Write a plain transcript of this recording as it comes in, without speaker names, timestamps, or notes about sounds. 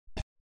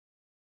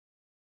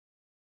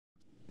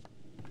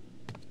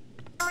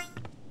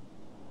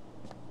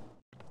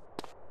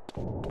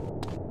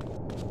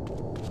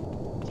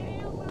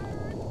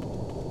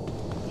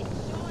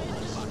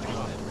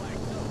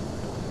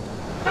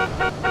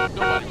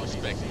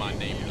flex my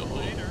name in the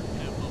hood.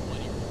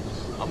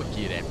 I'ma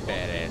give that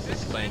fat ass a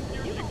spank.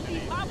 You don't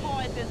keep my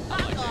boys in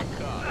sucker.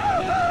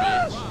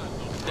 Bitch.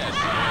 That's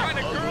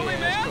Kinda ugly curly, ass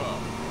man. car.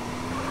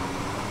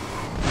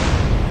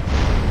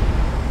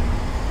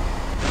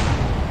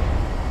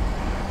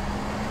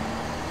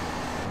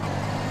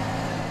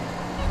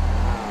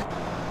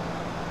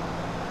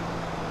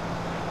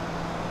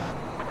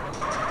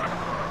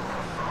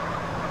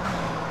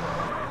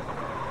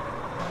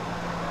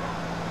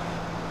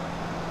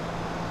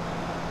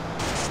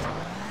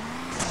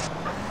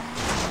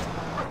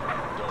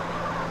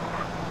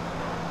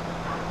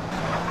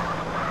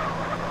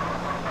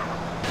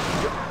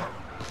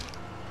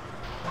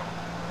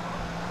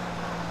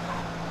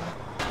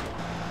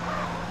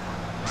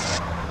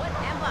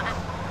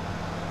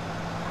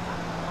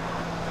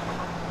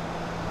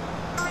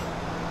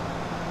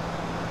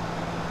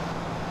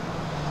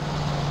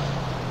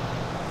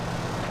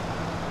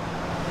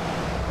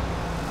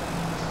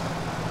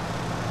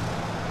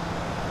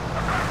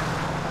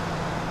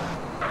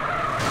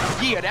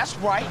 Yeah, that's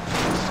right.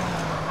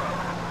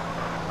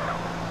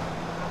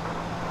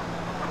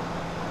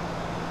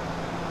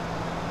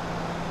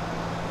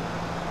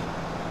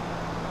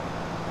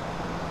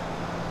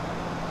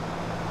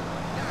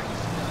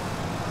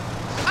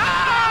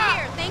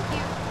 Here, thank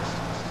you.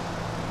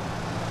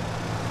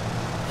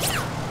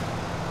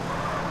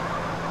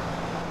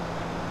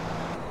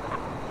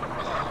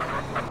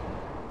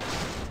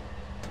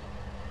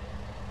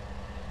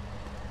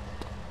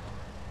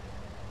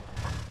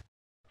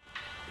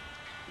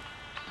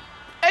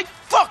 Hey,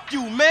 fuck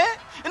you, man!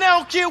 And I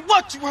don't care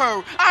what you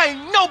heard. I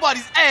ain't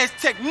nobody's ass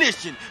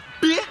technician,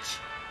 bitch!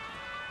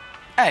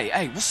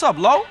 Hey, what's up,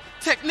 Lo?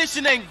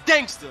 Technician ain't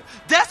gangster.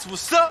 That's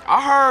what's up.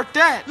 I heard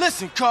that.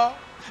 Listen, Carl,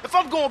 if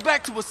I'm going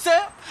back to a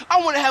cell,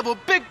 I want to have a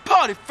big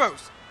party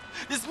first.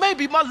 This may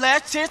be my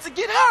last chance to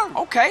get hurt.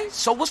 Okay,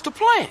 so what's the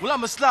plan? Well,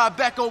 I'ma slide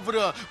back over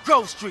to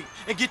Grove Street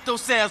and get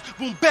those sounds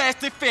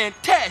bombastic,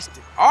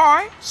 fantastic. All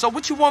right, so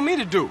what you want me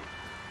to do?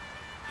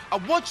 I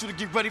want you to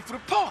get ready for the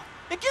party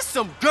and get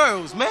some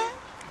girls, man.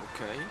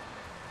 Okay.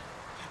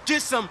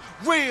 Get some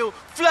real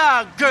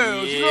fly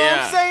girls, you know what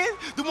I'm saying?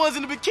 The ones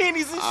in the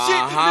bikinis and shit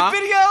in the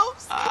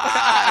videos.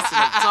 That's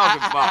what I'm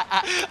talking about.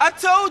 I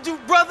told you,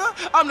 brother,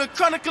 I'm the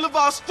chronicle of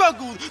our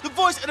struggles, the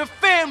voice of the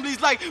families,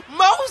 like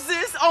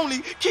Moses,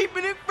 only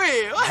keeping it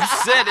real. You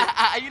said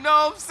it. You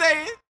know what I'm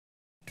saying?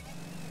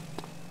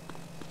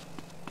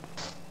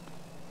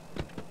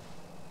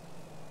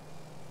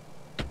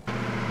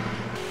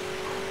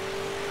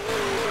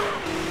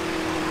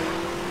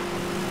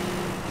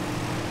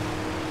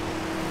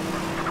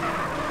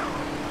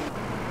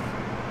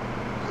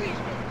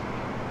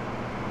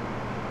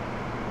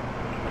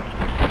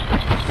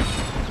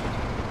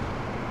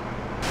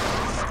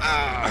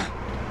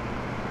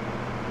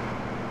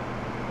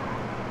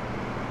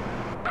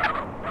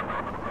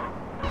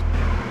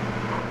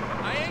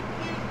 I ain't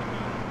pleased about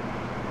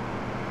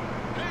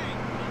it.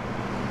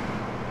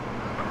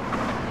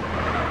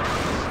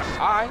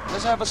 All right,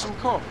 let's have us some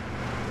coffee.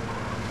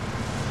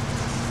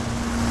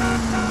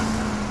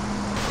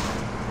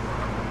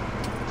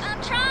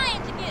 I'm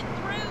trying to get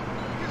through.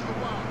 Here's the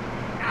wild.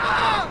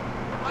 Ah!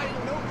 I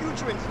didn't know you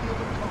twins steal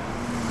the car.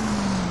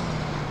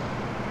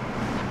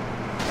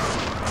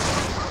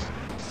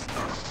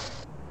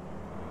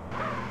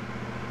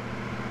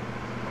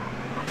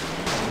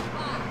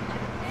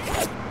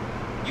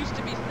 Used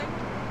to be sick.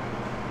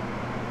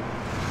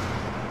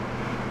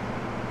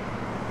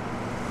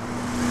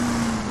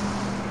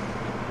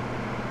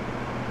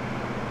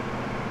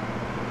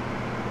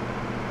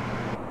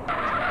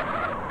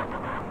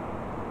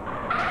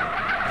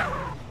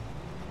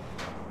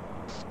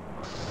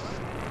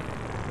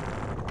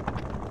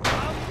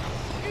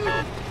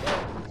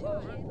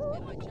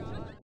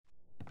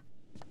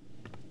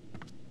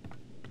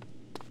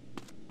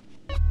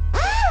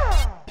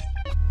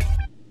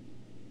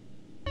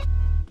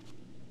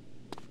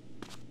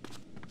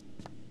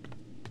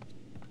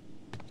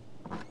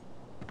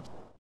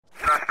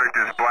 Suspect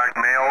is black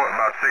male,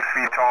 about 6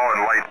 feet tall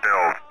and light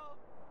build.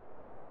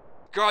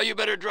 Carl, you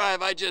better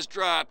drive. I just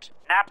dropped.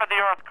 Nap of the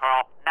earth,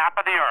 Carl. Nap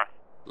of the earth.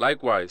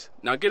 Likewise.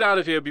 Now get out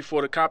of here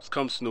before the cops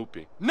come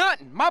snooping.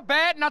 Nothing. My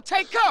bad. Now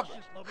take cover.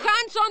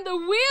 Hands on the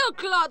wheel,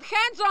 Claude.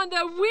 Hands on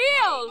the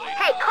wheel.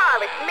 Hey,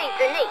 Carl, it's me,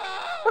 Denise.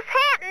 What's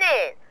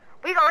happening?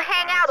 We gonna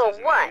hang out or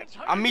what?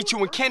 I'll meet you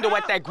and Kendall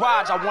at that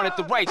garage I won at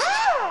the races.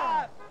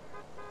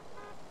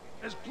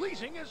 As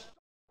pleasing as...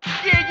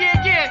 Yeah.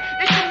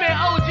 It's your man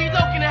OG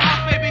Loc in the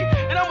house, baby.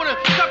 And I wanna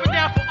drop it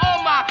down for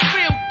all my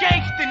real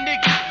gangster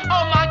niggas,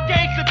 all my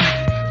gangster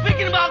bitches.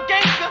 Speaking about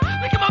gangster,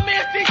 look at my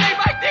man CJ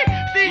right there.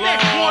 CJ,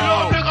 one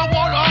on, nigga,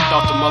 one on.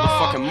 Thought the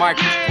motherfucking mic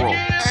was broke.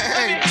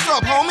 Hey, what's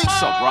up, homie? What's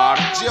up, Rod?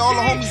 Gee, all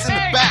the homies in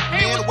the back,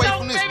 man, away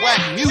from this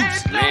whack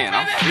music. Man,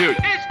 I feel you.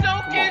 It's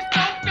no joke.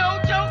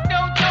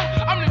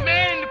 I'm the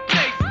man in the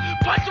place.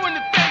 Punch you in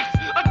the face.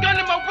 A gun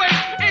in my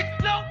waist.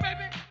 It's low,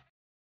 baby.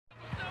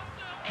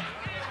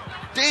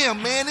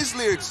 Damn, man, this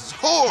lyrics is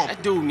horrible.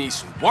 That dude needs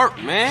some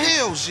work, man.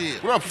 Hell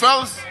shit. What up,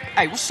 fellas?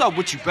 Hey, what's up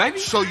with you, baby?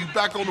 So you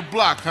back on the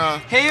block, huh?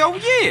 Hell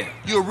yeah.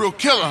 You a real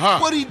killer, huh?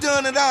 What he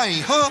done that I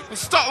ain't, huh?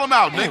 Let's stall him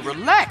out, Hey, nigga.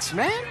 relax,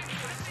 man.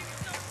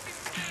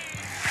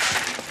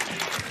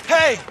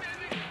 Hey!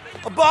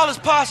 A baller's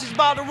posse's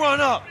about to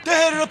run up. They're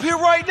headed up here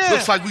right now.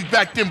 Looks like we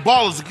backed them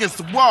ballers against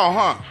the wall,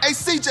 huh? Hey,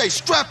 CJ,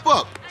 strap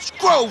up.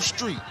 Scrove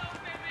Street.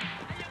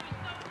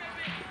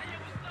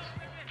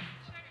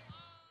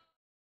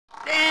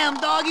 Damn,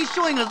 dog, he's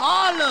showing us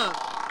all love.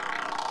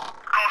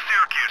 Call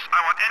Syracuse.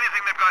 I want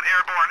anything they've got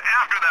airborne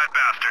after that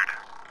bastard.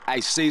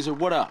 Hey, Caesar,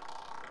 what up?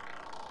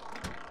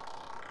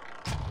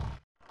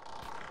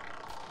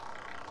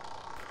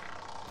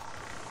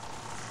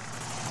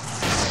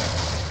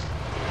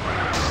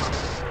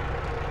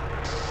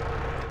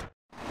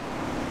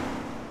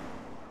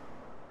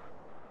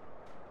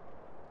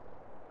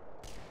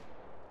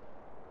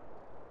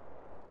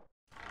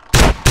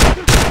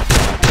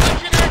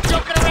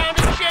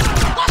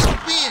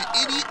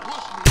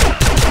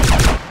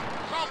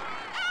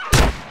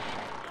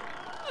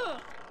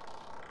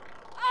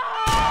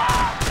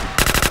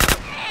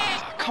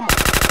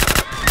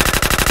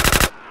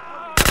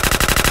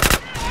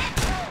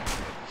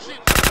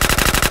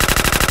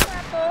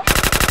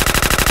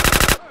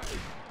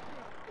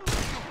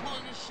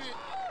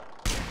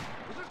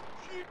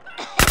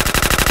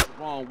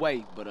 Wrong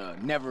way, but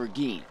never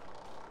again.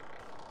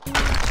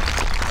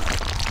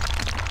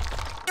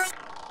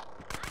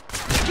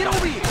 Get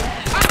over here!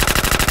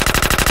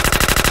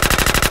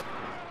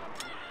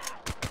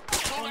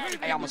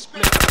 Hey, I'ma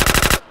split.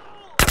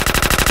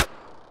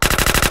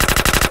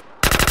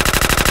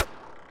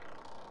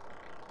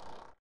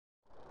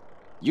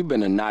 You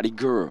been a naughty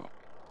girl.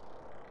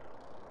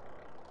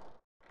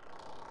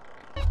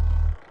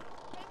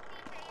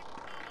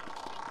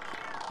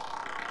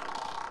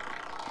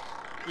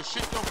 This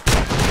shit don't...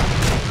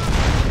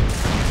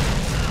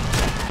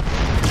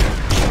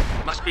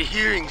 Must be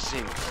hearing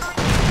things.